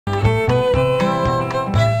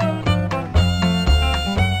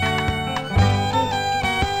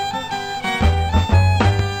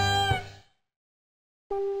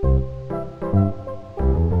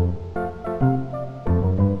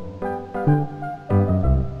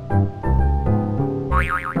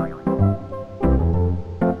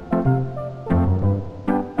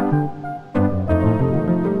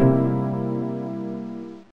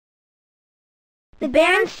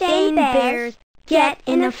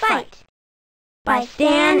Fight by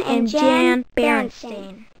Stan and Jan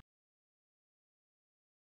Berenstain.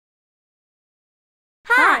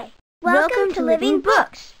 Hi, welcome to Living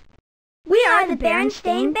Books. We are the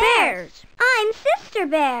Berenstain Bears. I'm Sister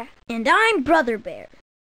Bear. And I'm Brother Bear.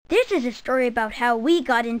 This is a story about how we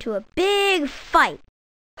got into a big fight.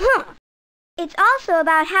 It's also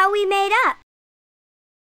about how we made up.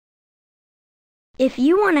 If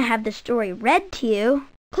you want to have the story read to you,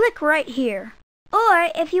 click right here. Or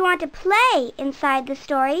if you want to play inside the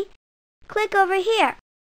story, click over here.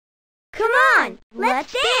 Come on,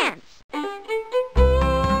 let's dance!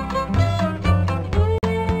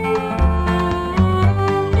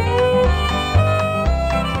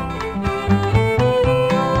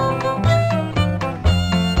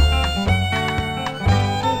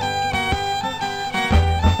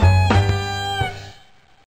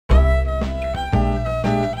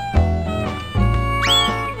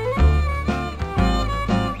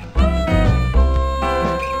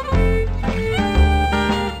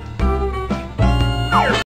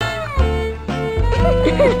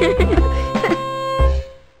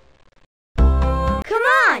 Come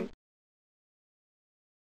on!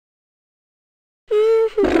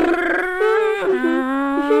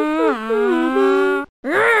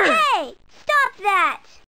 Hey! Stop that!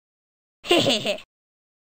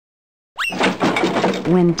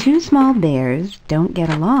 When two small bears don't get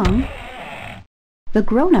along, the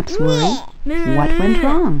grown-ups worry, what went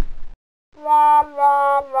wrong?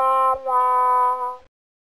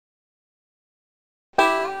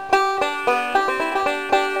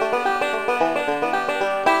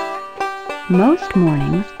 Most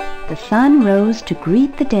mornings, the sun rose to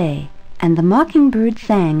greet the day, and the mockingbird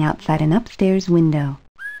sang outside an upstairs window.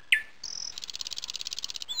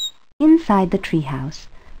 Inside the treehouse,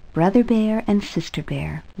 Brother Bear and Sister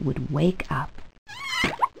Bear would wake up.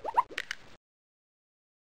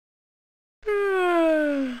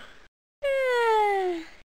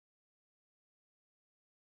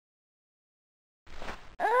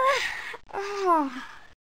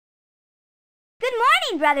 Good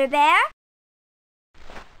morning, Brother Bear.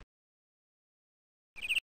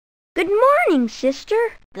 Good morning, Sister.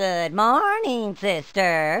 Good morning,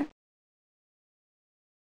 Sister.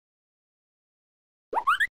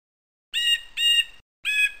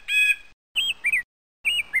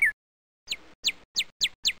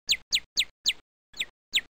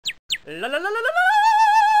 La la la la la la!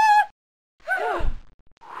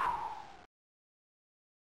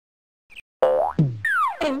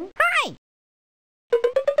 Hi!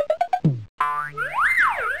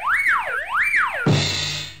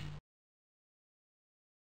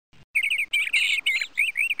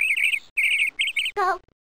 Go,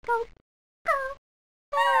 go, go.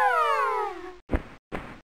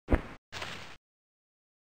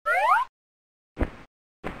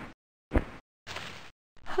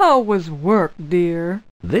 How was work, dear?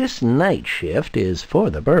 This night shift is for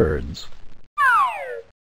the birds.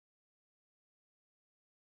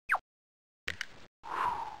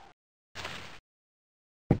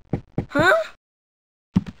 Huh?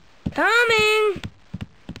 Coming!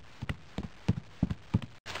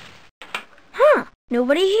 Huh,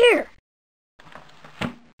 nobody here.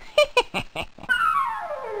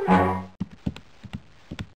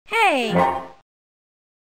 Hey!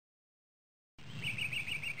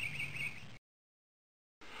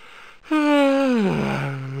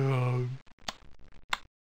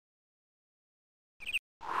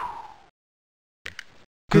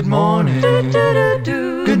 Good morning,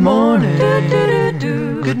 good morning,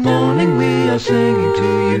 good morning, we are singing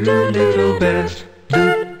to you, little bears.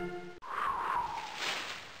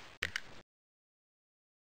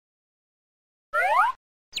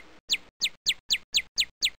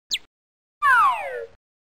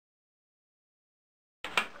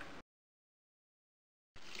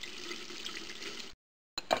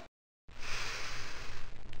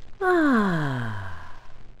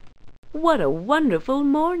 What a wonderful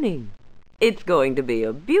morning. It's going to be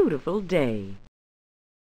a beautiful day.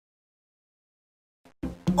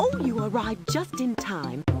 Oh, you arrived just in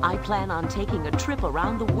time. I plan on taking a trip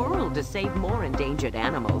around the world to save more endangered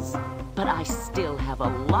animals. But I still have a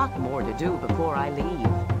lot more to do before I leave.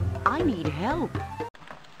 I need help.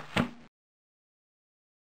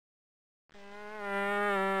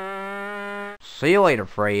 See you later,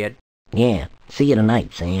 Fred. Yeah, see you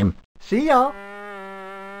tonight, Sam. See ya.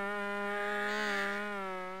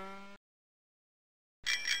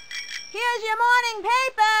 Here's your morning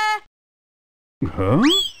paper!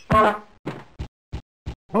 Huh?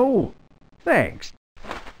 Oh, thanks.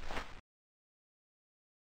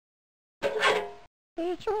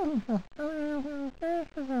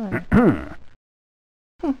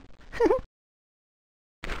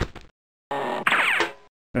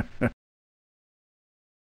 Got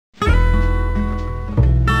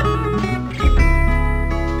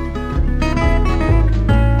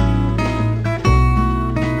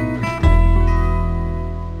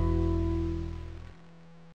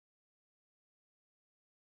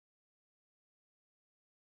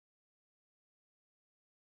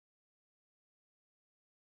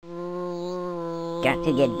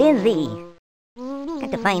to get busy.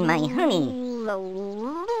 Got to find my honey.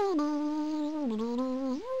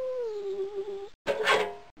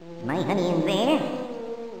 My honey in there?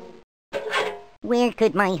 Where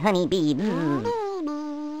could my honey be?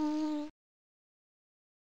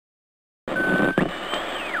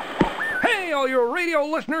 Hey, all you radio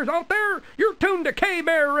listeners out there, you're tuned to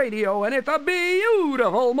K-Bear Radio, and it's a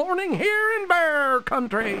beautiful morning here in Bear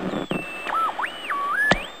Country.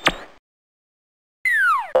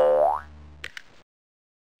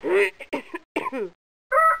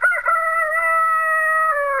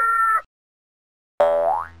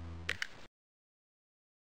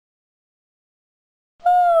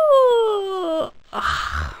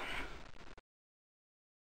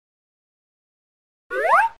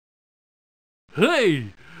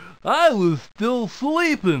 Hey, I was still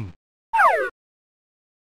sleeping.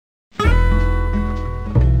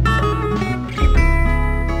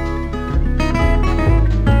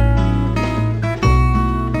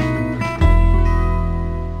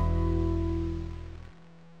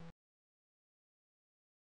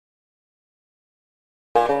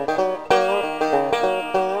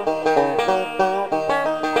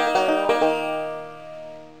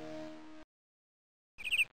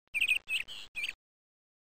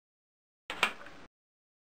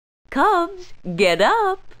 Cubs, get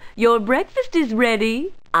up. Your breakfast is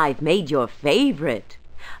ready. I've made your favorite,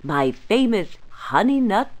 my famous honey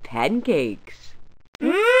nut pancakes.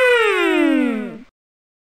 Mmm!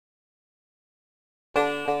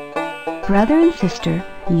 Brother and sister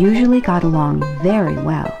usually got along very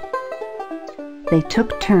well. They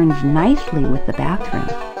took turns nicely with the bathroom.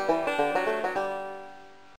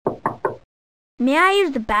 May I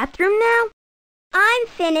use the bathroom now? I'm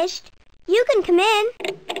finished. You can come in.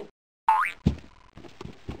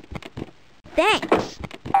 Thanks.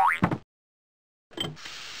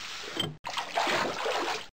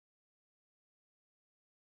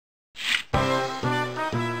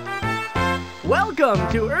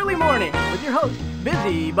 Welcome to Early Morning with your host,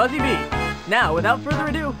 Busy Buzzy Bee. Now, without further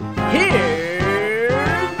ado,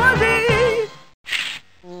 here's Buzzy!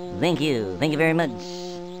 Thank you very much.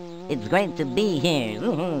 It's great to be here.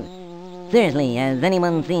 Seriously, has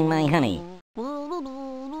anyone seen my honey?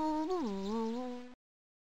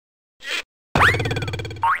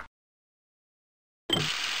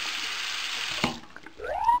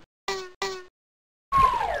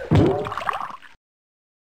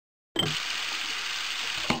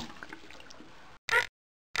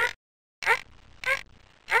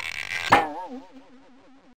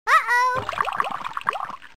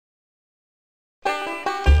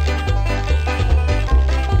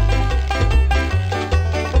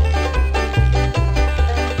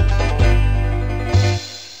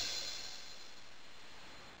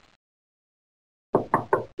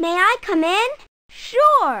 May I come in?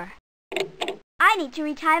 Sure. I need to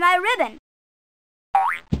retie my ribbon.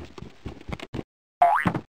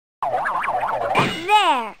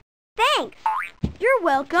 There. Thanks. You're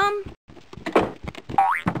welcome.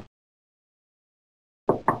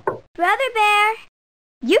 Brother Bear,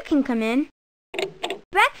 You can come in.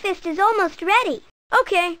 breakfast is almost ready.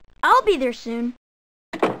 Okay, I'll be there soon.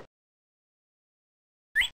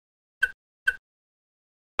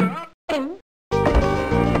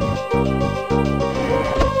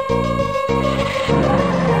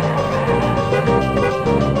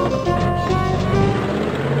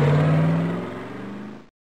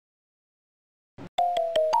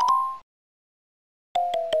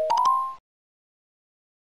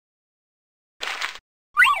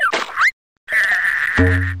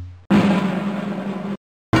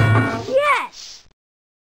 Yes!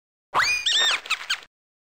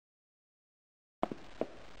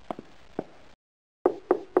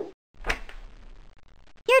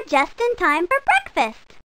 You're just in time for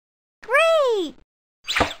breakfast. Great!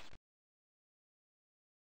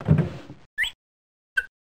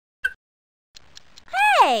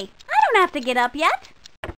 Hey, I don't have to get up yet.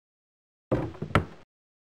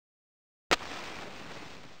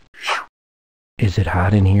 Is it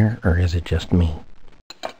hot in here, or is it just me?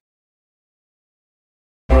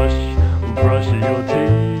 Brush your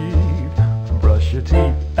teeth. Brush your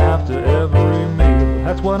teeth after every meal.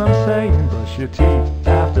 That's what I'm saying. Brush your teeth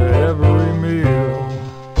after every meal.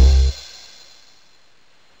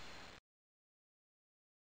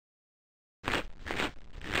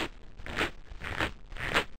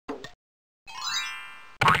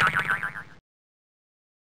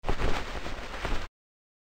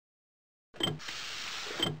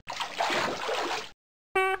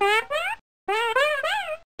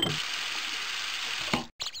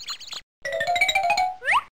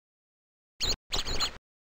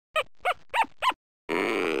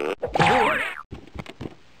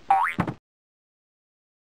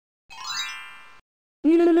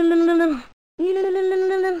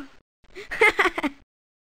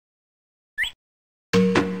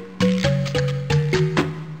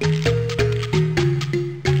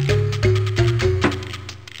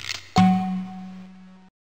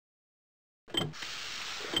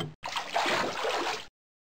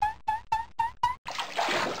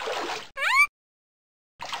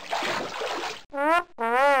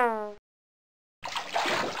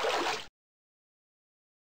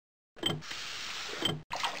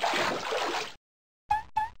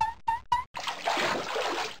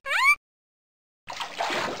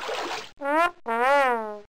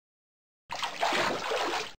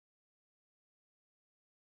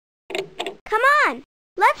 Come on,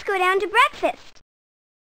 let's go down to breakfast.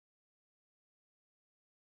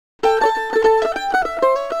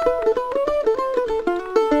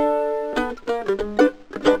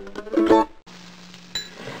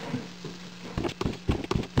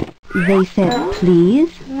 They said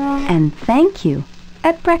please and thank you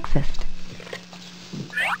at breakfast.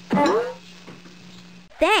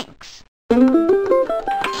 Thanks.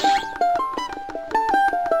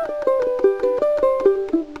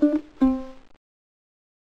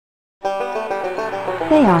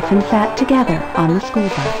 They often sat together on the school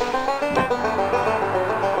bus.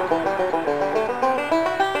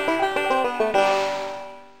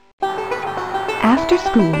 After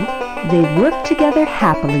school, they worked together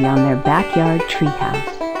happily on their backyard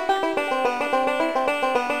treehouse.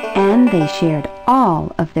 And they shared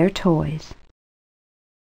all of their toys.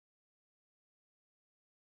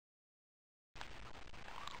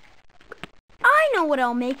 I know what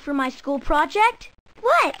I'll make for my school project.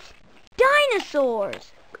 What?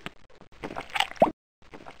 Dinosaurs.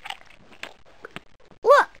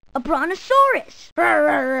 Look, a brontosaurus.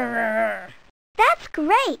 That's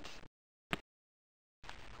great.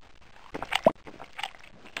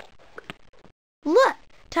 Look,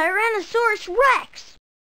 Tyrannosaurus Rex.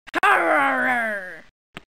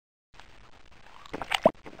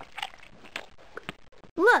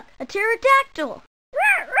 Look, a pterodactyl.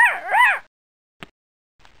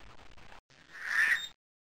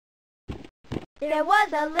 There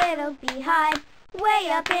was a little beehive way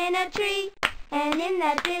up in a tree, and in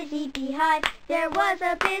that busy beehive there was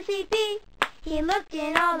a busy bee. He looked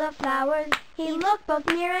in all the flowers, he looked both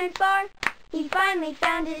near and far. He finally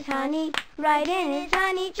found his honey right in his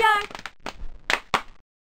honey jar.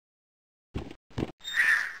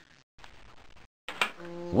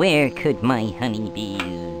 Where could my honey be?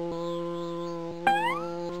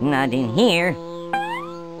 It's not in here.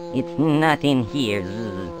 It's not in here.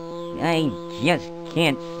 I just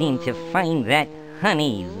can't seem to find that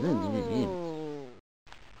honey.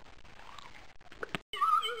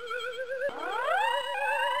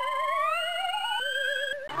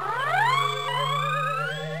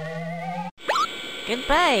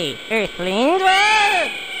 Goodbye, Earthling.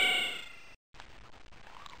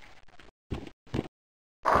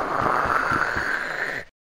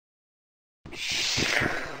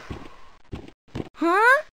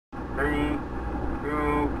 Huh? 3,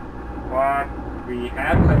 2, 1, we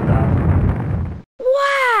have liftoff.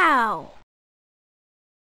 Wow!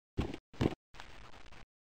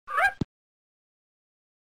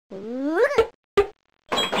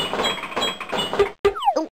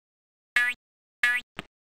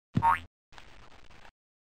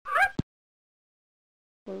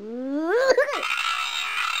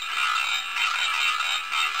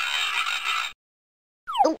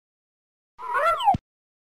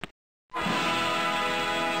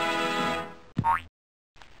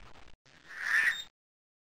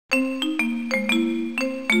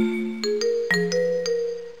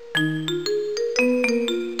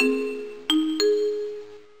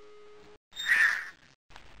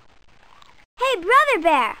 Hey, Brother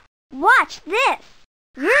Bear, watch this.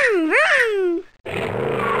 Vroom, vroom.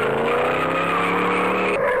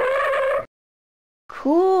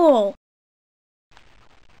 Cool.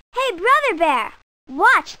 Hey, Brother Bear,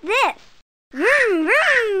 watch this. Vroom,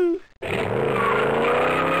 vroom.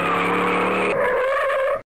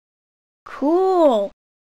 Cool.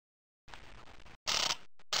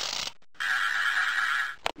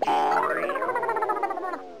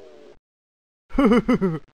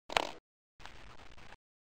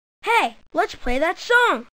 Hey, let's play that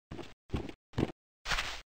song.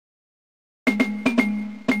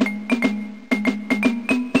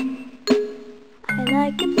 I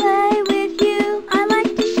like to play with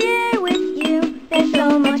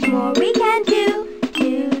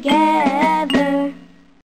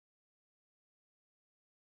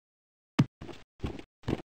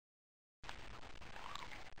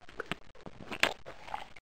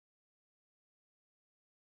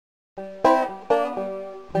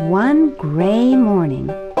One gray morning,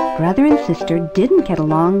 brother and sister didn't get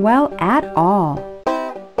along well at all.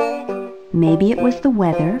 Maybe it was the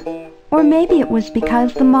weather, or maybe it was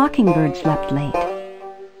because the mockingbird slept late.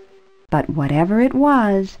 But whatever it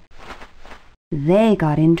was, they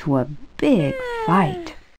got into a big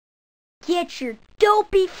fight. Get your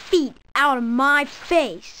dopey feet out of my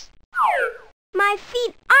face. My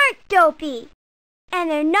feet aren't dopey, and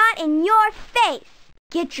they're not in your face.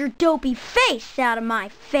 Get your dopey face out of my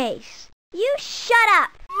face. You shut up.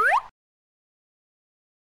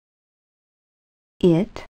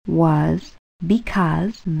 It was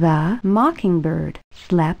because the mockingbird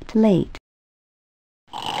slept late.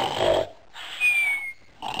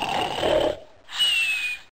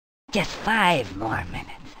 Just 5 more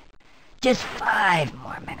minutes. Just 5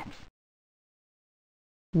 more minutes.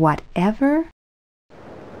 Whatever?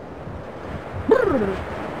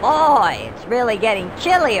 Boy, it's really getting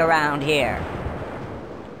chilly around here.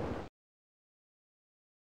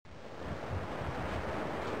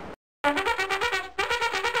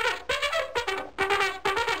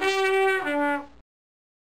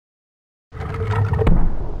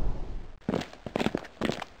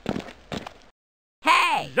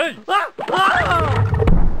 Hey!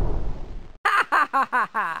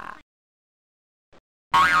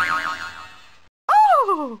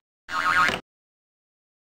 Oh!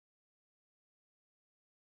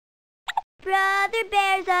 Brother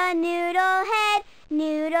Bear's a noodle head,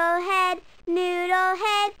 noodle head, noodle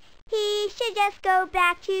head. He should just go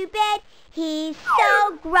back to bed. He's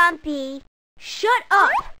so grumpy. Shut up!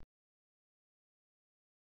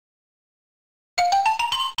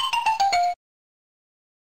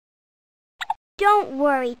 Don't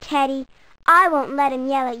worry, Teddy. I won't let him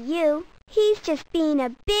yell at you. He's just being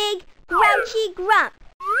a big, grouchy grump.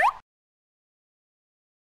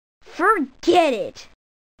 Forget it.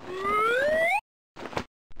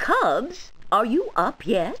 Cubs, are you up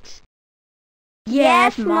yet?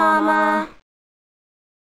 Yes, Mama.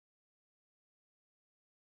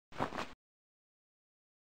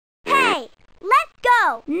 Hey, let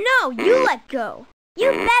go. No, you let go. You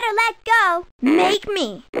better let go. Make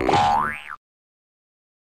me.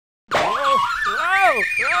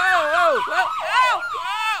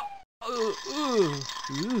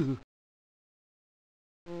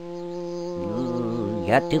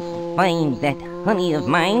 Got to find that honey of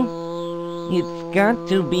mine. It's got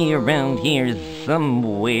to be around here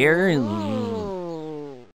somewhere.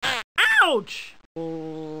 Ouch!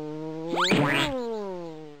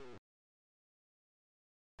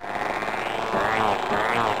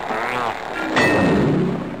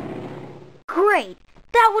 Great!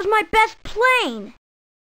 That was my best plane!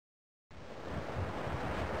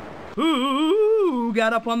 Who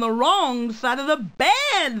got up on the wrong side of the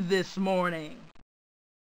bed this morning?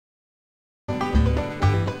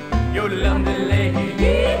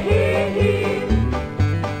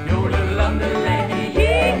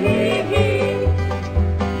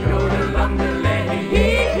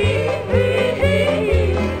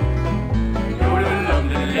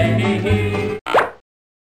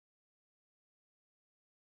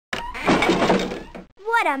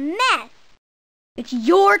 What a mess. It's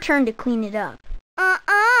your turn to clean it up.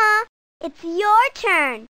 It's your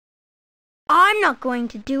turn. I'm not going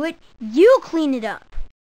to do it. You clean it up.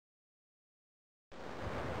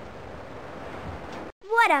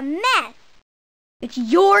 What a mess. It's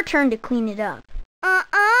your turn to clean it up.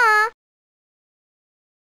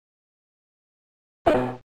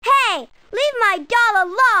 Hey, leave my doll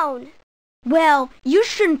alone. Well, you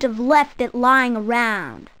shouldn't have left it lying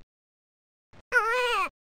around.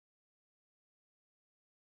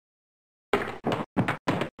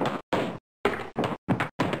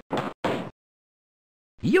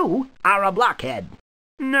 You are a blockhead.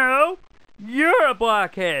 No, you're a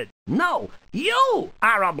blockhead. No, you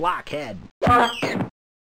are a blockhead. Grr!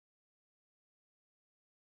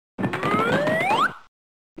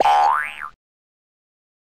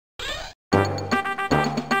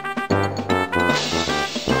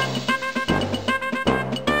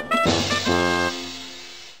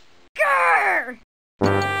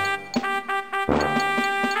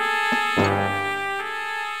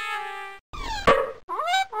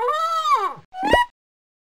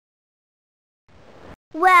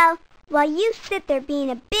 Well, while you sit there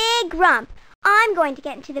being a big grump, I'm going to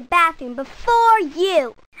get into the bathroom before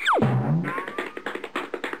you.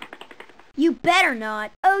 You better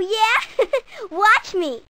not. Oh, yeah? Watch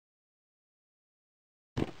me.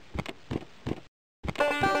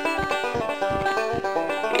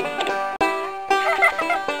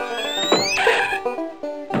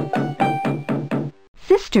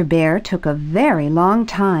 Sister Bear took a very long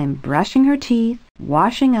time brushing her teeth,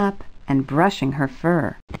 washing up and brushing her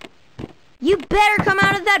fur. You better come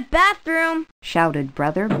out of that bathroom, shouted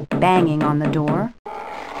Brother, banging on the door.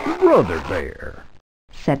 Brother Bear,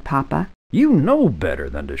 said Papa. You know better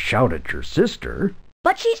than to shout at your sister.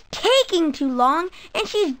 But she's taking too long, and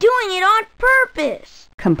she's doing it on purpose,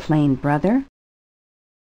 complained Brother.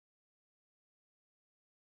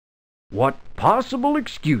 What possible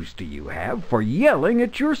excuse do you have for yelling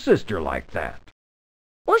at your sister like that?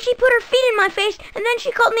 Well, she put her feet in my face, and then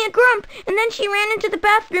she called me a grump, and then she ran into the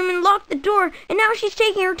bathroom and locked the door, and now she's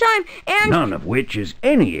taking her time, and... None of which is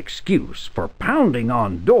any excuse for pounding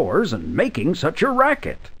on doors and making such a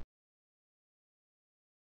racket.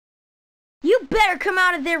 You better come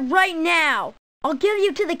out of there right now. I'll give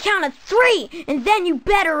you to the count of 3, and then you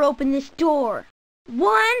better open this door.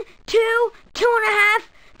 1, 2, 2.5,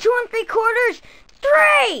 2 3/4,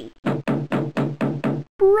 3!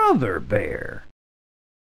 Brother Bear.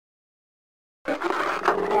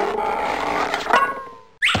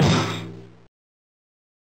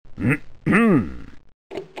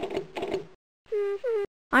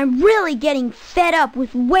 I'm really getting fed up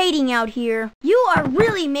with waiting out here. You are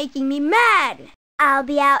really making me mad. I'll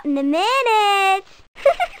be out in a minute.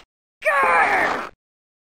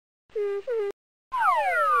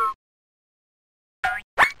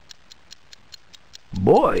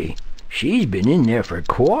 Boy, she's been in there for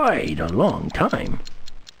quite a long time.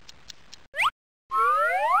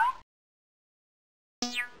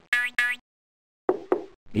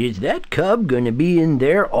 Is that cub gonna be in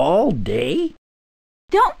there all day?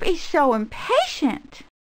 Don't be so impatient.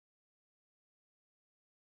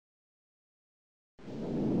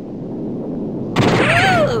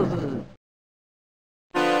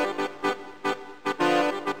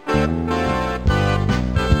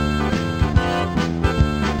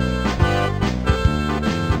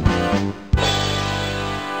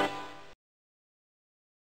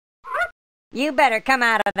 You better come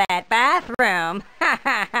out of that bathroom. Ha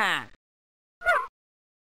ha ha.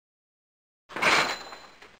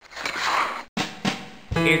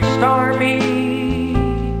 It's stormy,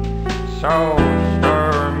 so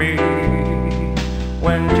stormy,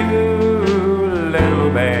 when two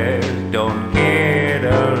little bears don't get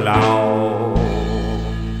along.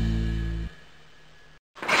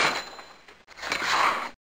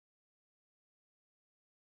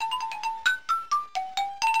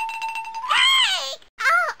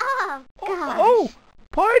 Oh,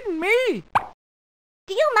 pardon me.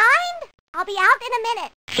 Do you mind? I'll be out in a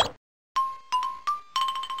minute.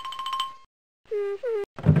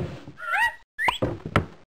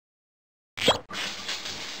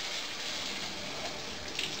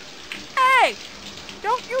 Hey,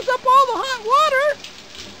 don't use up all the hot water.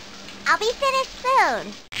 I'll be finished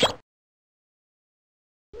soon.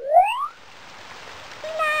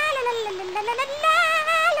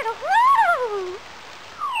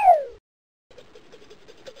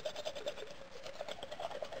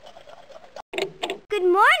 Good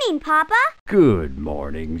morning, Papa. Good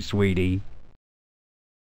morning, sweetie.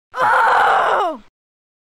 Oh!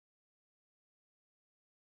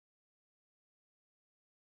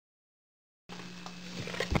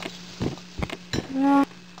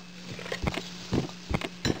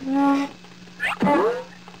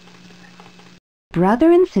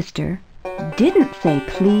 Brother and sister didn't say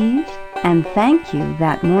please and thank you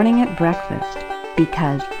that morning at breakfast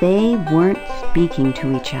because they weren't speaking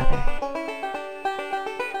to each other.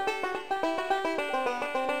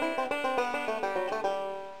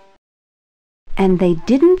 And they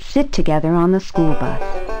didn't sit together on the school bus.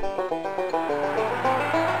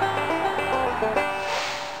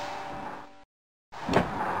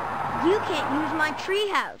 You can't use my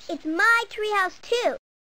treehouse. It's my treehouse, too.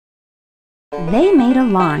 They made a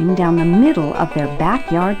line down the middle of their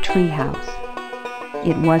backyard treehouse.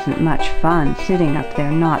 It wasn't much fun sitting up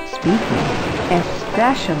there not speaking,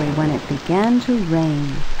 especially when it began to rain.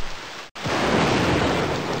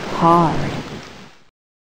 Hard.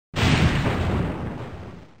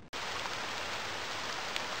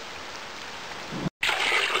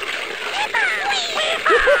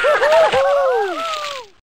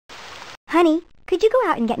 Honey, could you go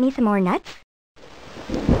out and get me some more nuts?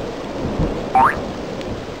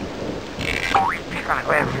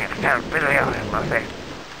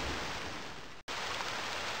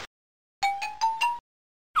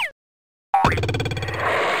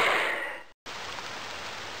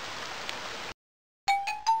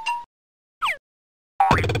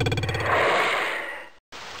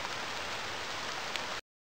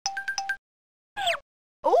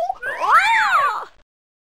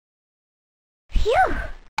 Phew!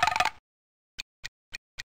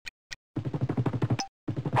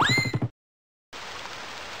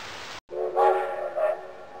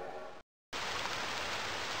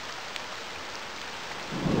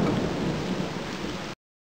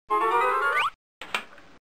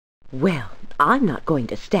 Well, I'm not going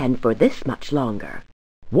to stand for this much longer.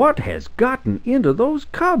 What has gotten into those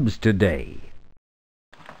cubs today?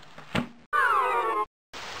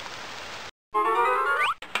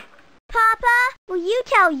 Papa, will you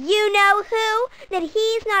tell you-know-who that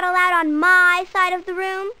he's not allowed on my side of the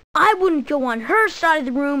room? I wouldn't go on her side of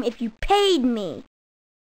the room if you paid me.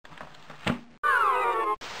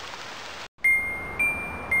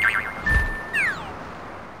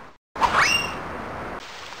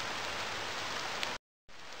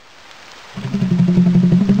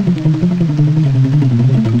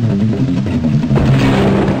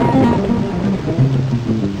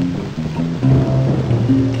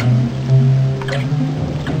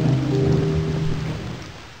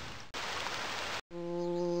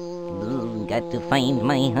 Got to find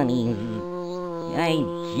my honey. I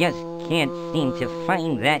just can't seem to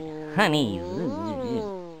find that honey.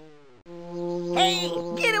 Hey,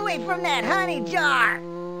 get away from that honey jar!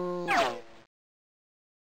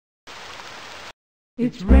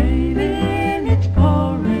 It's raining, it's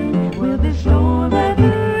pouring, will this storm ever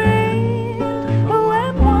rain? Oh,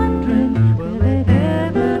 I'm wondering, will it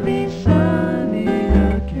ever be sunny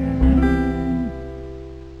again?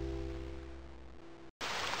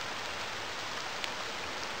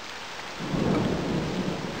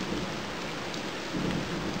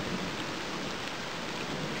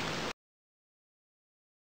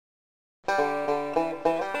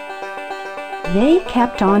 They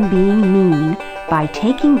kept on being mean by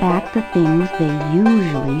taking back the things they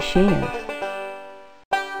usually shared.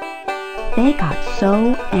 They got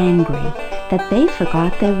so angry that they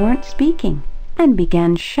forgot they weren't speaking and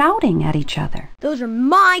began shouting at each other. Those are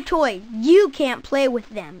my toys. You can't play with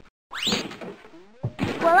them.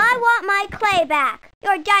 Well, I want my clay back.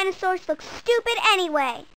 Your dinosaurs look stupid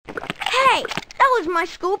anyway. Hey, that was my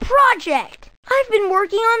school project. I've been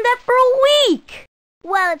working on that for a week.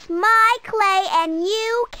 Well, it's my clay and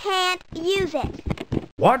you can't use it.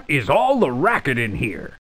 What is all the racket in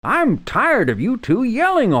here? I'm tired of you two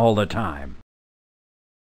yelling all the time.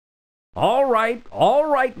 All right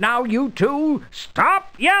now, you two,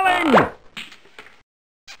 stop yelling!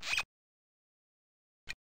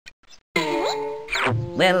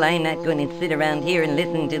 Well, I'm not going to sit around here and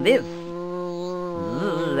listen to this.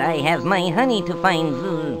 I have my honey to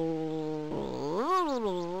find.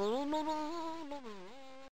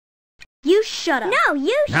 You shut up. No,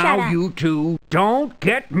 you shut up. Now, you two, don't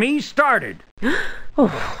get me started.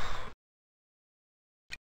 Oh.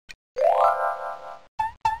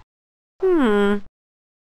 Oh.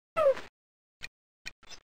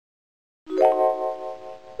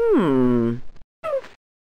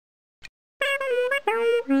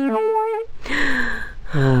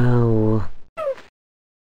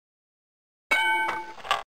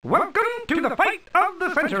 Welcome to the fight of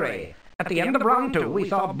the century. At the end of round 2, we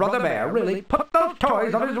saw Brother Bear really put those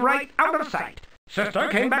toys of his right out of sight. Sister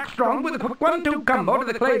came back strong with a quick 1-2 combo to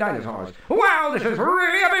the clay dinosaurs. Wow, this is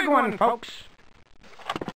really a big one, folks.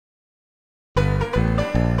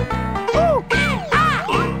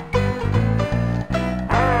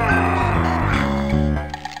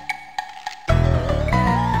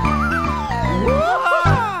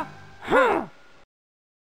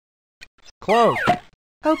 Close.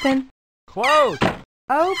 Open. Close.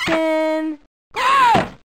 Open. Close!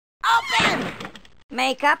 Open!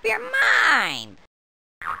 Make up your mind.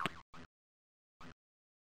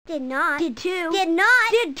 Did not. Did too. Did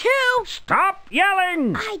not. Did too. Stop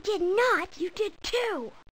yelling! I did not. You did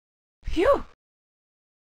too. Phew.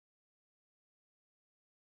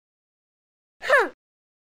 Huh.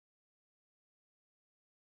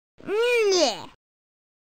 Yeah.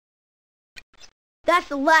 That's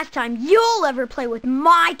the last time you'll ever play with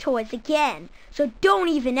my toys again, so don't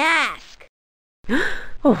even ask.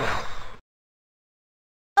 Oh.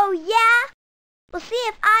 Oh, yeah? We'll see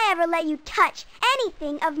if I ever let you touch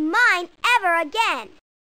anything of mine ever again.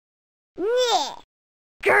 Yeah.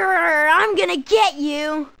 Grrr, I'm gonna get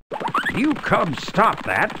you. You cubs stop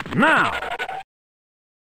that, now!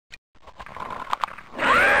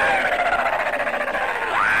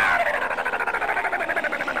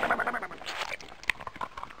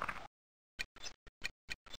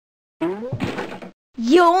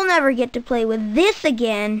 You'll never get to play with this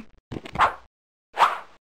again.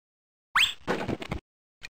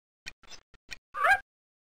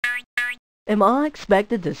 Am I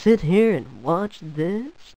expected to sit here and watch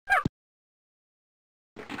this?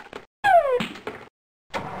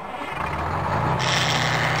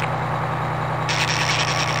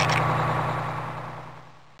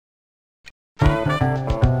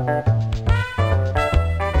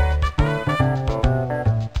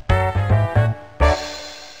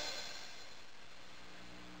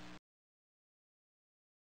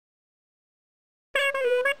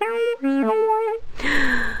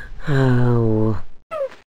 Oh.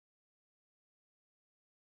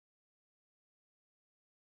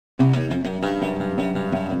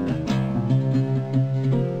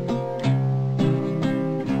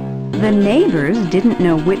 The neighbors didn't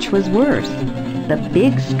know which was worse, the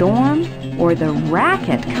big storm or the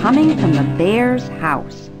racket coming from the bear's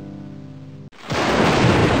house.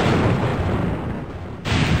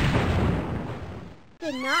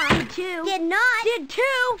 Did not. Did too. Did not. Did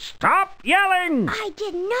too. Stop yelling! I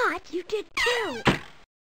did not. You did too.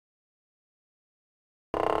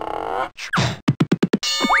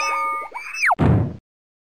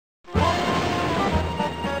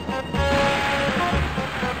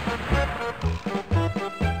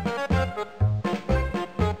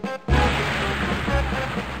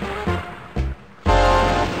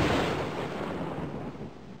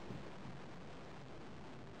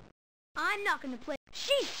 I'm not gonna play.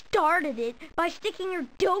 She started it by sticking her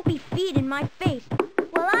dopey feet in my face.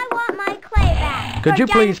 Well, I want my clay back. Could you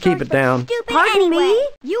please keep it down? Pardon me?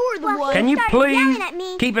 You were the one. Can you please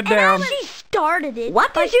keep it down? She started it.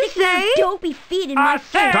 What by did you sticking her say? dopey feet in my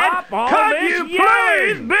face. Stop all Could this you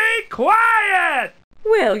yelling! please be quiet?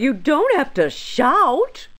 Well, you don't have to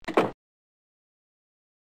shout.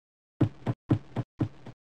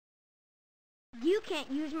 You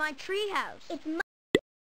can't use my treehouse. It's my...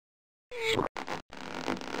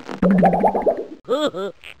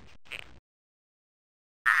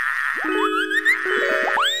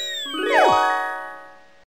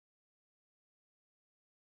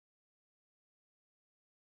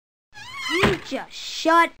 You just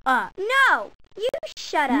shut up. No, you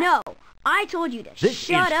shut up. No, I told you to This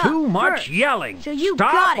shut is up too much first. yelling. So you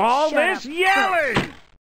Stop gotta all shut this up yelling!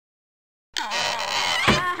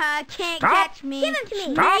 Haha, can't Stop. catch me. Give him to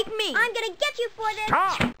me. Stop. Make me. I'm gonna get you for this.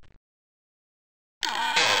 Stop!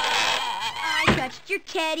 I touched your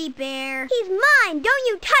teddy bear. He's mine. Don't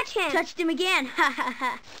you touch him. Touched him again. Ha ha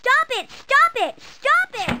ha. Stop it. Stop it.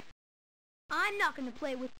 Stop it. I'm not gonna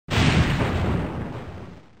play with.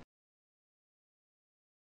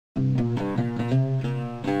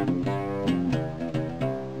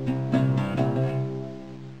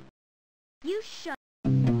 You shut.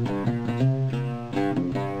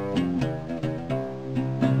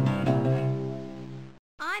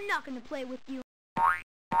 I'm not gonna play with you.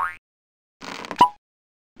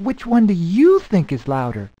 Which one do you think is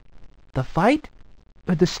louder? The fight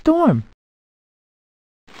or the storm?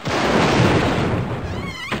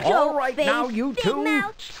 All right, face, now you big two,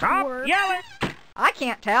 mouth, stop squirt. yelling! I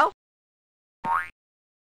can't tell.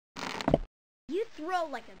 You throw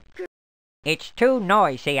like a girl. It's too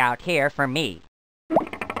noisy out here for me.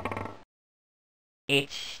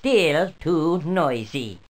 It's still too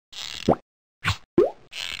noisy.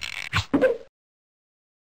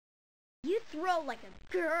 You throw like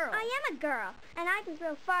a girl. I am a girl, and I can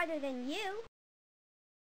throw farther than you.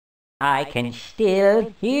 I can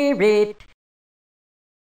still hear it.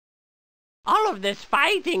 All of this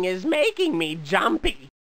fighting is making me jumpy.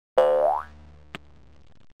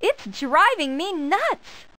 It's driving me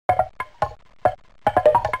nuts.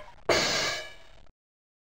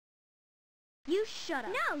 You shut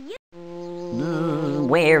up. No, you...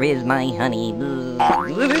 Where is my honey?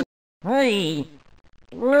 Hey,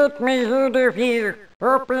 let me out of here.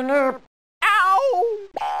 Open up. Ow!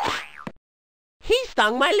 He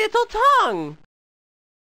stung my little tongue.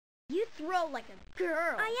 You throw like a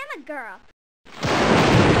girl. I am a girl.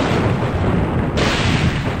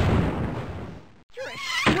 You're a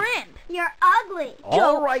shrimp. You're ugly.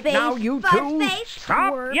 All right, face, now you fuzz two, face,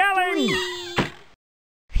 stop squirt, yelling! bleed.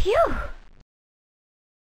 Phew.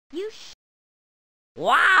 You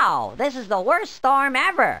Wow, this is the worst storm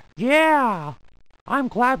ever. Yeah, I'm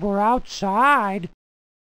glad we're outside.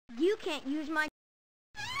 You can't use my...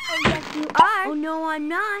 Oh, yes, you are. Oh, no, I'm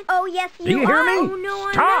not. Oh, yes, you Do you are. hear me? Oh, no,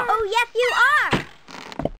 I'm Stop! not. Oh, yes, you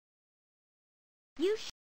are. You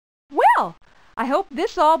Well, I hope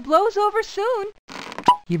this all blows over soon.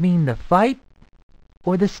 You mean the fight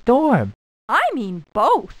or the storm? I mean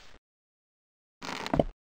both.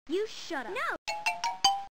 You shut up. No.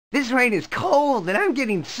 This rain is cold and I'm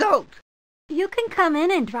getting soaked. You can come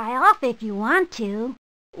in and dry off if you want to.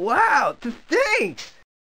 Wow, thanks.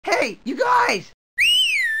 Hey, you guys.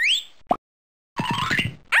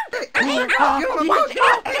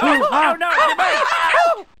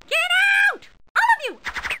 Get out! All of you!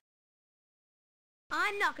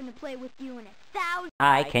 I'm not going to play with you in 1,000...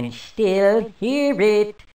 I can still hear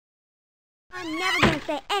it. I'm never going to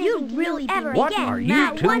say anything to really you ever What again. are you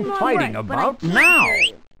Not one two more fighting word, but I about can't now? hear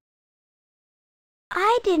you.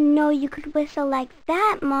 I didn't know you could whistle like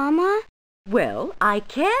that, Mama. Well, I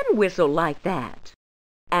can whistle like that.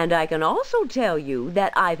 And I can also tell you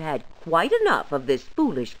that I've had quite enough of this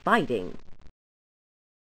foolish fighting.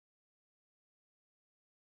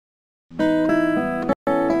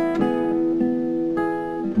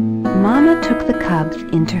 Mama took the cubs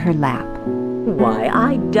into her lap. Why,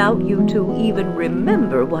 I doubt you two even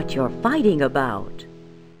remember what you're fighting about.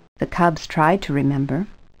 The cubs tried to remember,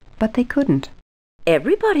 but they couldn't.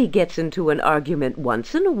 Everybody gets into an argument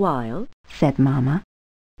once in a while, said Mama.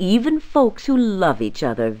 Even folks who love each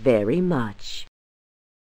other very much.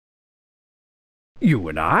 You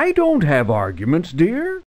and I don't have arguments,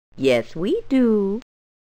 dear. Yes, we do.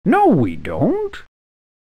 No, we don't.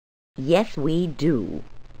 Yes, we do.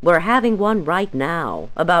 We're having one right now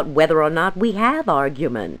about whether or not we have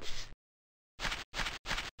arguments.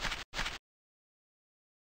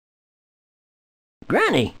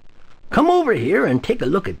 Granny, come over here and take a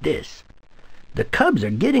look at this. The cubs are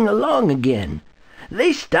getting along again.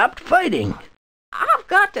 They stopped fighting. I've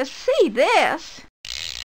got to see this.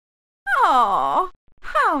 Oh,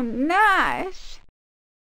 how nice.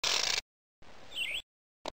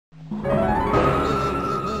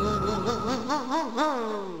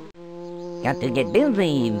 Got to get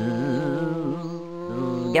busy.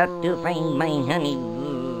 Got to find my honey.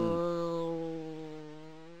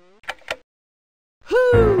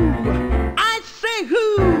 Who? I say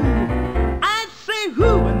who? I say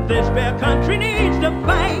who? And this fair country needs to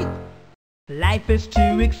fight. Life is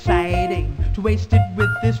too exciting to waste it with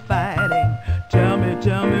this fighting. Tell me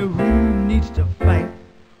who needs to fight?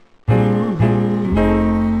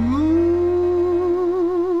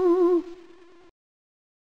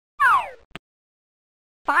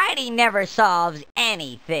 Fighting never solves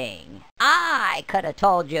anything. I could have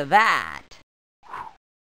told you that.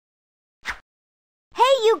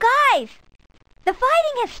 Hey, you guys! The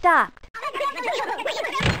fighting has stopped.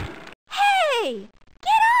 Hey!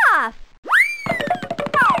 Get off!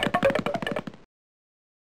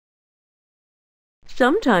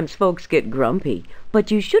 Sometimes folks get grumpy, but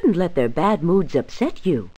you shouldn't let their bad moods upset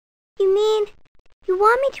you. You mean you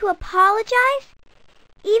want me to apologize?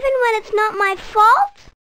 Even when it's not my fault?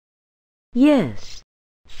 Yes,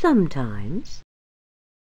 sometimes.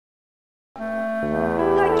 Your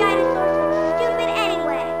dinosaurs look stupid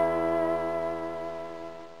anyway.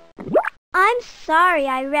 I'm sorry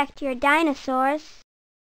I wrecked your dinosaurs.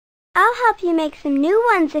 I'll help you make some new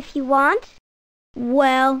ones if you want.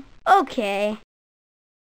 Well, okay.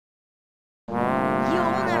 You'll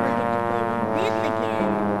never get to play with this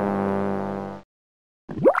again.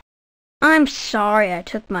 I'm sorry I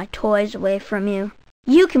took my toys away from you.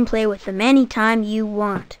 You can play with them any time you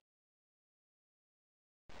want.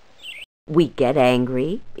 We get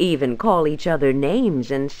angry, even call each other names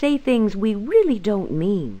and say things we really don't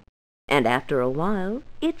mean. And after a while,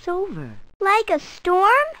 it's over. Like a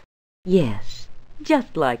storm? Yes,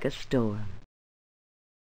 just like a storm.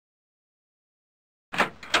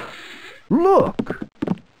 Look!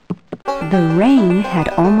 The rain had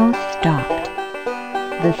almost stopped.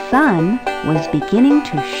 The sun was beginning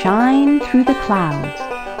to shine through the clouds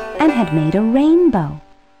and had made a rainbow.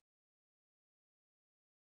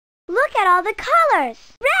 Look at all the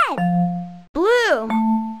colors. Red, blue,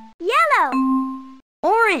 yellow,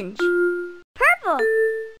 orange, purple,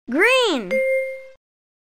 green.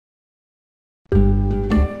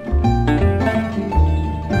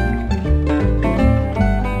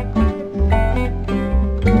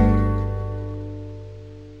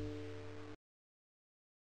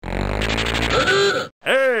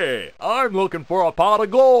 Hey, I'm looking for a pot of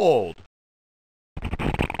gold.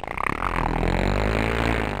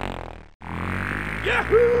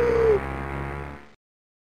 Yahoo!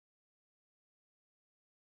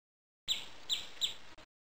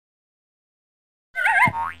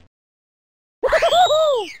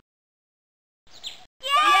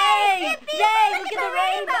 Yay! Yippee! Yay! Look at the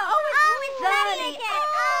rainbow! Oh, it's sunny again!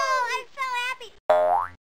 Oh, I'm so happy!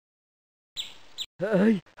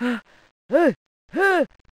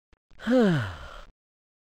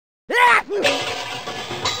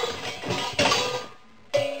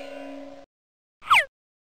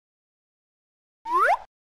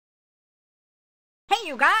 Hey,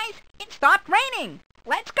 you guys! It stopped raining!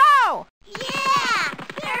 Let's go! Yeah!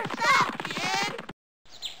 Surf's up, kid!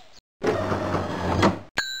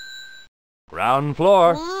 Ground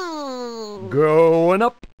floor. Going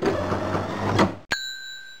up.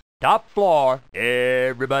 Top floor.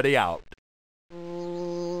 Everybody out.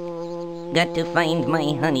 Got to find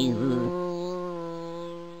my honey.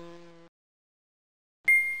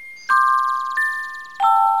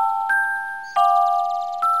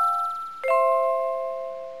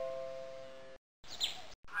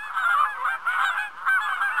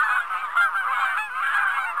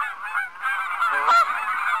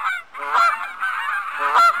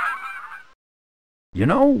 You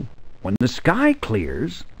know, when the sky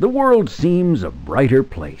clears, the world seems a brighter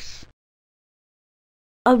place.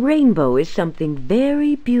 A rainbow is something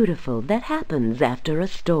very beautiful that happens after a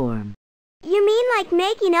storm. You mean like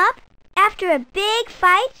making up after a big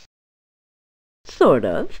fight? Sort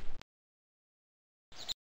of.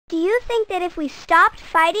 Do you think that if we stopped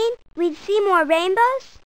fighting, we'd see more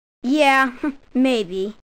rainbows? Yeah,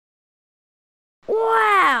 maybe.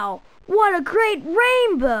 Wow! What a great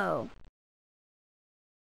rainbow!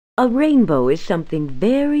 A rainbow is something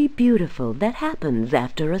very beautiful that happens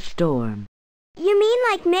after a storm. You mean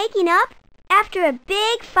like making up after a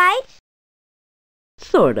big fight?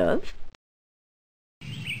 Sort of.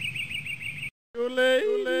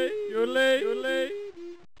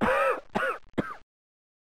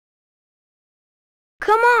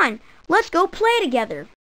 Come on, let's go play together.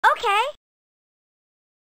 Okay.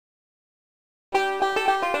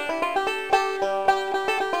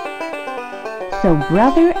 So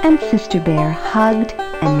Brother and Sister Bear hugged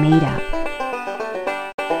and made up.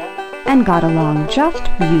 And got along just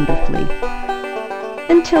beautifully.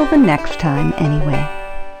 Until the next time, anyway.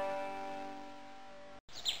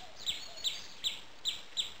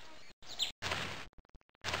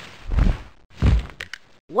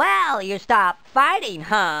 Well, you stopped fighting,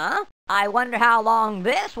 huh? I wonder how long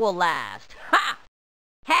this will last. Ha!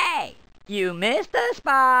 Hey, you missed a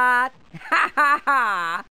spot. Ha ha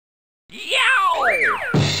ha! Yow!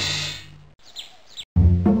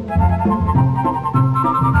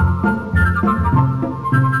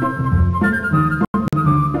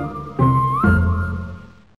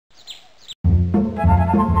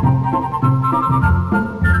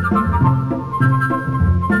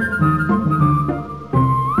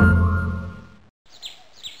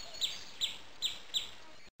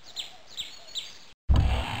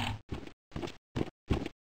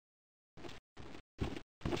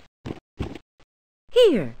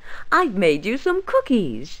 Here, I've made you some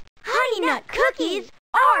cookies. Honey Nut cookies,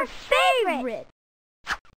 our favorite!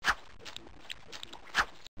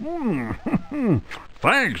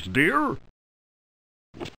 Thanks, dear.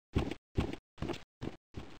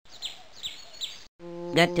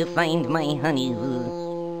 Got to find my honey.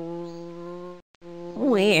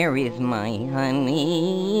 Where is my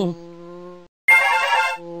honey?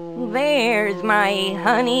 There's my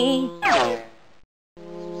honey.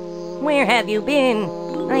 Where have you been?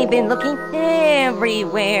 I've been looking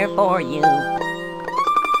everywhere for you.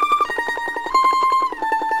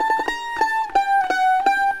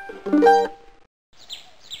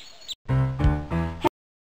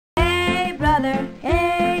 Hey brother,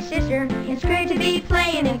 hey sister, it's great to be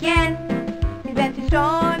playing again. We've been through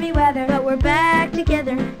stormy weather, but we're back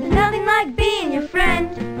together. There's nothing like being your friend.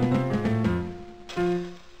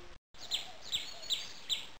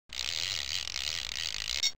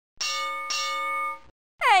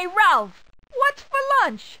 Hey, Ralph, what's for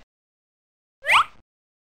lunch?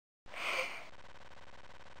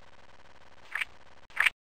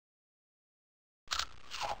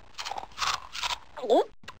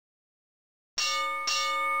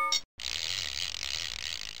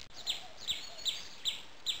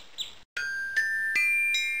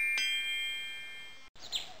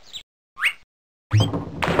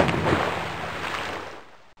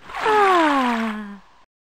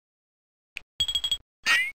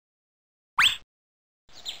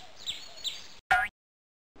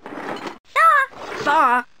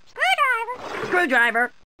 Saw. Screwdriver.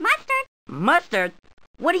 Screwdriver. Mustard. Mustard.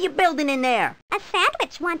 What are you building in there? A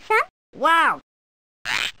sandwich, want some? Wow.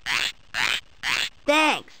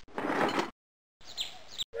 Thanks.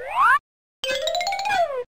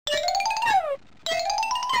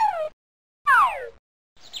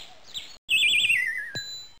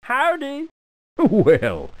 Howdy.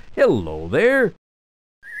 Well, hello there.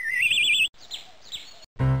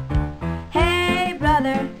 Hey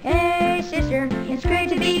brother, hey sister, it's great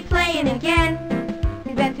to be playing again.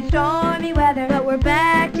 We've been through stormy weather, but we're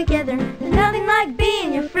back together. There's nothing like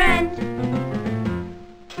being your friend.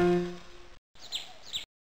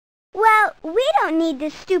 Well, we don't need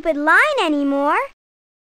this stupid line anymore.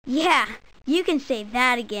 Yeah, you can say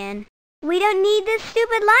that again. We don't need this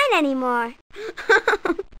stupid line anymore.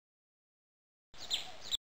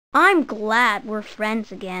 I'm glad we're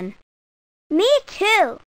friends again. Me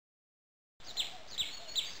too.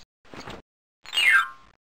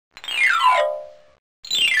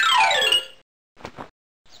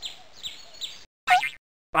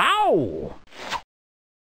 Ow!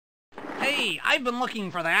 Hey, I've been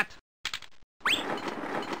looking for that.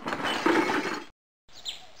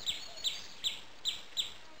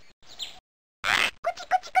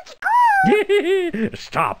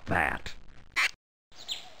 Stop that.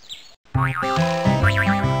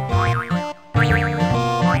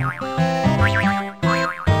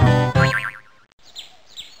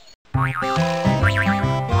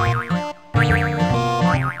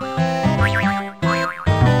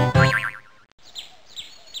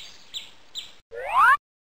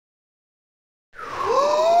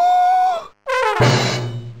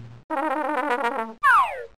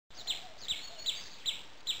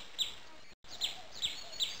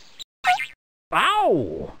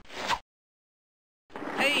 Ow!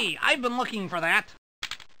 Hey, I've been looking for that.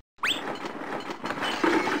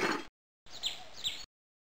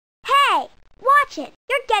 Hey, watch it.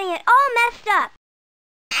 You're getting it all messed up.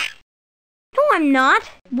 No, I'm not.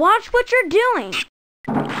 Watch what you're doing.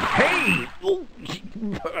 Hey! Oh.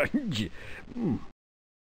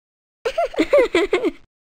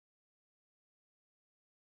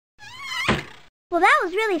 Well, that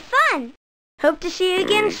was really fun. Hope to see you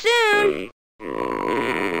again soon.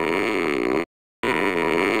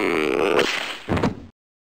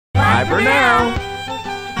 Bye for now.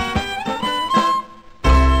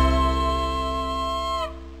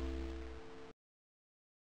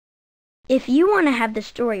 If you want to have the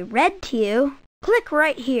story read to you, click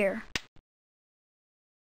right here.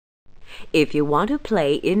 If you want to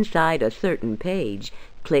play inside a certain page,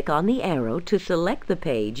 click on the arrow to select the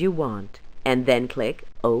page you want, and then click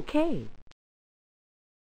OK.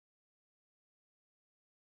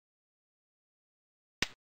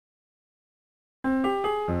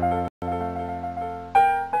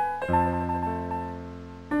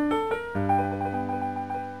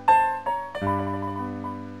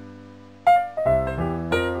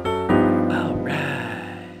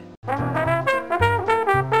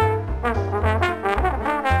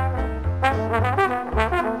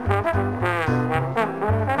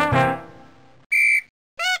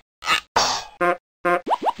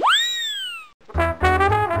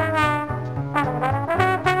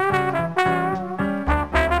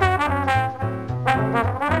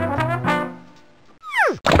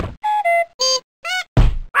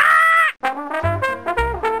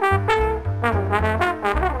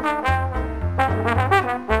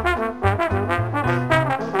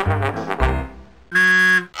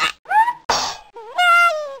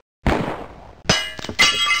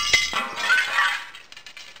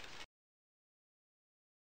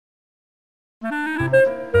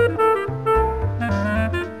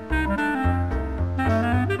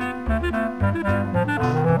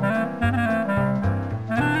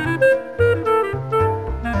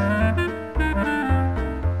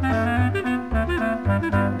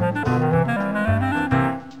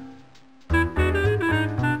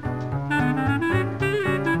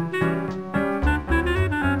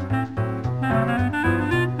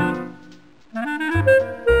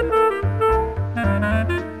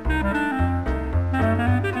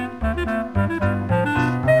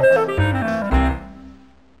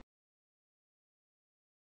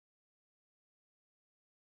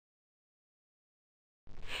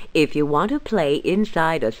 If you want to play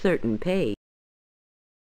inside a certain page.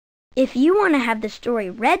 If you want to have the story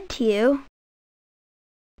read to you.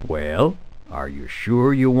 Well, are you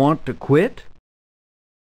sure you want to quit?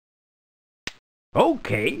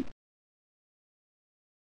 Okay.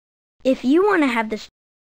 If you want to have the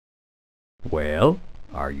Well,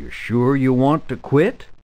 are you sure you want to quit?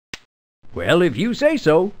 Well, if you say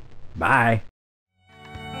so. Bye.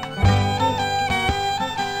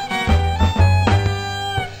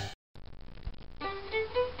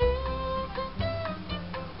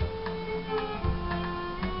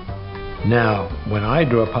 Now, when I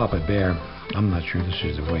draw Papa Bear, I'm not sure this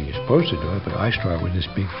is the way you're supposed to do it, but I start with this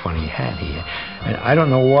big funny hat here. And I don't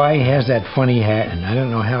know why he has that funny hat, and I don't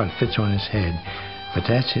know how it fits on his head, but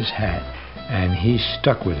that's his hat, and he's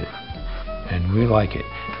stuck with it. And we like it.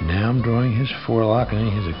 Now I'm drawing his forelock, and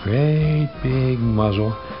he has a great big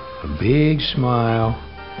muzzle, a big smile.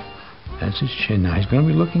 That's his chin. Now he's going to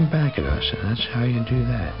be looking back at us, and that's how you do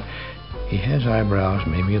that. He has eyebrows,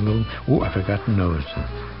 maybe a little... Oh, I forgot the nose.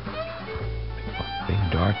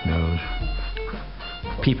 Big dark nose.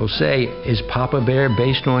 People say, is Papa Bear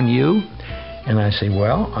based on you? And I say,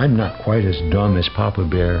 well, I'm not quite as dumb as Papa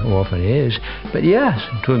Bear often is, but yes,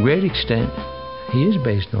 to a great extent, he is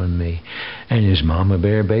based on me. And is Mama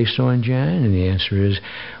Bear based on Jan? And the answer is,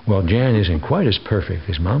 well, Jan isn't quite as perfect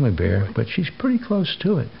as Mama Bear, but she's pretty close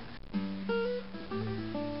to it.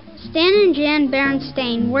 Stan and Jan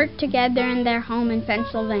Berenstain work together in their home in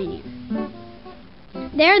Pennsylvania.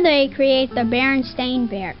 There they create the Berenstain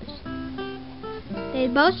Bears. They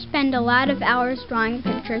both spend a lot of hours drawing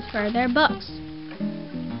pictures for their books.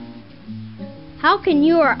 How can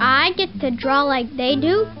you or I get to draw like they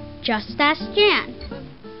do? Just ask Jan.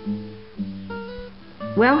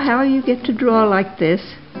 Well, how you get to draw like this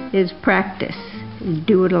is practice. You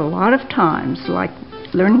do it a lot of times, like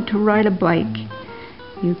learning to ride a bike.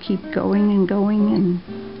 You keep going and going and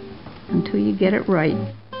until you get it right.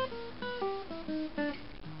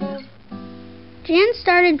 Jan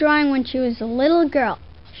started drawing when she was a little girl.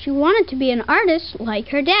 She wanted to be an artist like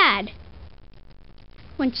her dad.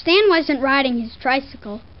 When Stan wasn't riding his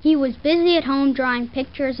tricycle, he was busy at home drawing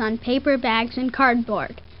pictures on paper bags and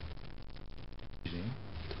cardboard.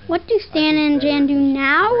 What do Stan and Jan do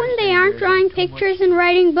now when they aren't drawing pictures and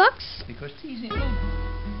writing books?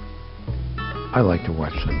 I like to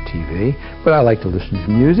watch some TV, but I like to listen to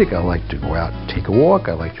music. I like to go out and take a walk.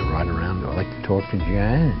 I like to ride around. I like to talk to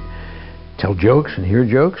Jan and tell jokes and hear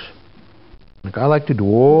jokes. Like, I like to do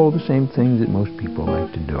all the same things that most people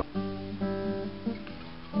like to do.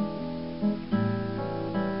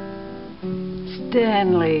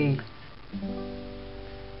 Stanley.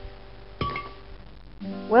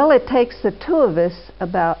 Well, it takes the two of us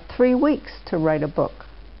about 3 weeks to write a book.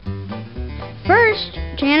 First,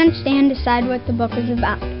 Jan and Stan decide what the book is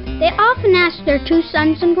about. They often ask their 2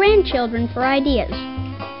 sons and grandchildren for ideas.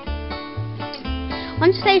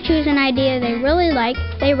 Once they choose an idea they really like,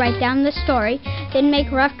 they write down the story, then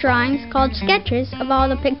make rough drawings called sketches of all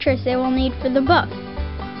the pictures they will need for the book.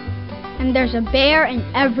 And there's a bear in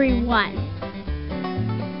every one.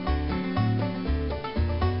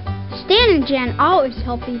 Stan and Jan always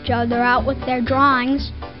help each other out with their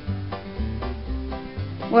drawings.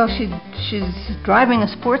 Well, she's driving a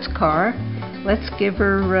sports car. Let's give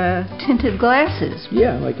her tinted glasses.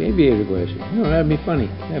 Yeah, like aviator glasses. No, that'd be funny.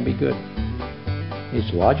 That'd be good.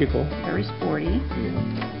 It's logical. Very sporty.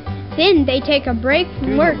 Yeah. Then they take a break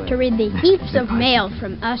from work to read the heaps of mail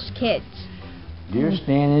from us kids. Dear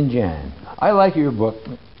Stan and Jan, I like your book,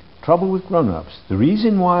 Trouble with Grown-Ups. The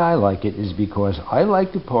reason why I like it is because I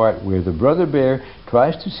like the part where the brother bear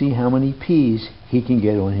tries to see how many peas he can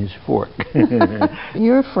get on his fork.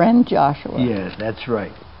 Your friend Joshua. Yes, that's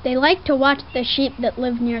right. They like to watch the sheep that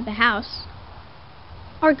live near the house,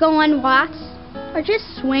 or go on walks, or just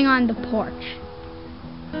swing on the porch.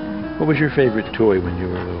 What was your favorite toy when you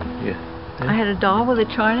were little? Yeah. I had a doll with a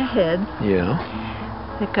china head. Yeah.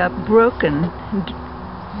 It got broken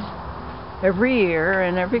every year,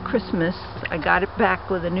 and every Christmas I got it back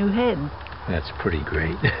with a new head. That's pretty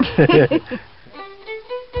great.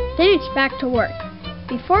 Then it's back to work.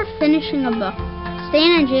 Before finishing a book,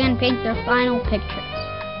 Stan and Jan paint their final pictures.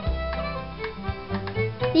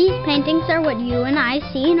 These paintings are what you and I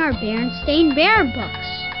see in our Berenstain Bear books.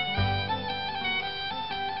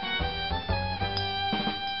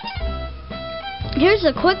 Here's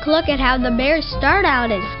a quick look at how the bears start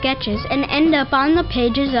out as sketches and end up on the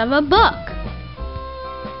pages of a book.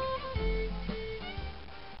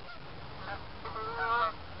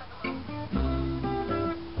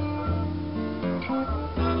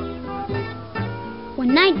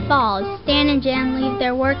 When night falls, Stan and Jan leave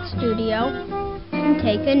their work studio and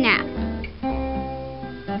take a nap.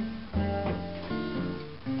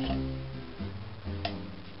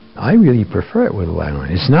 I really prefer it with a light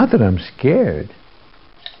on. It's not that I'm scared.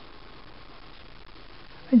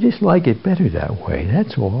 I just like it better that way,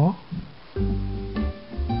 that's all.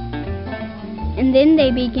 And then they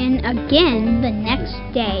begin again the next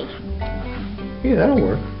day. Yeah, that'll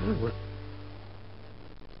work.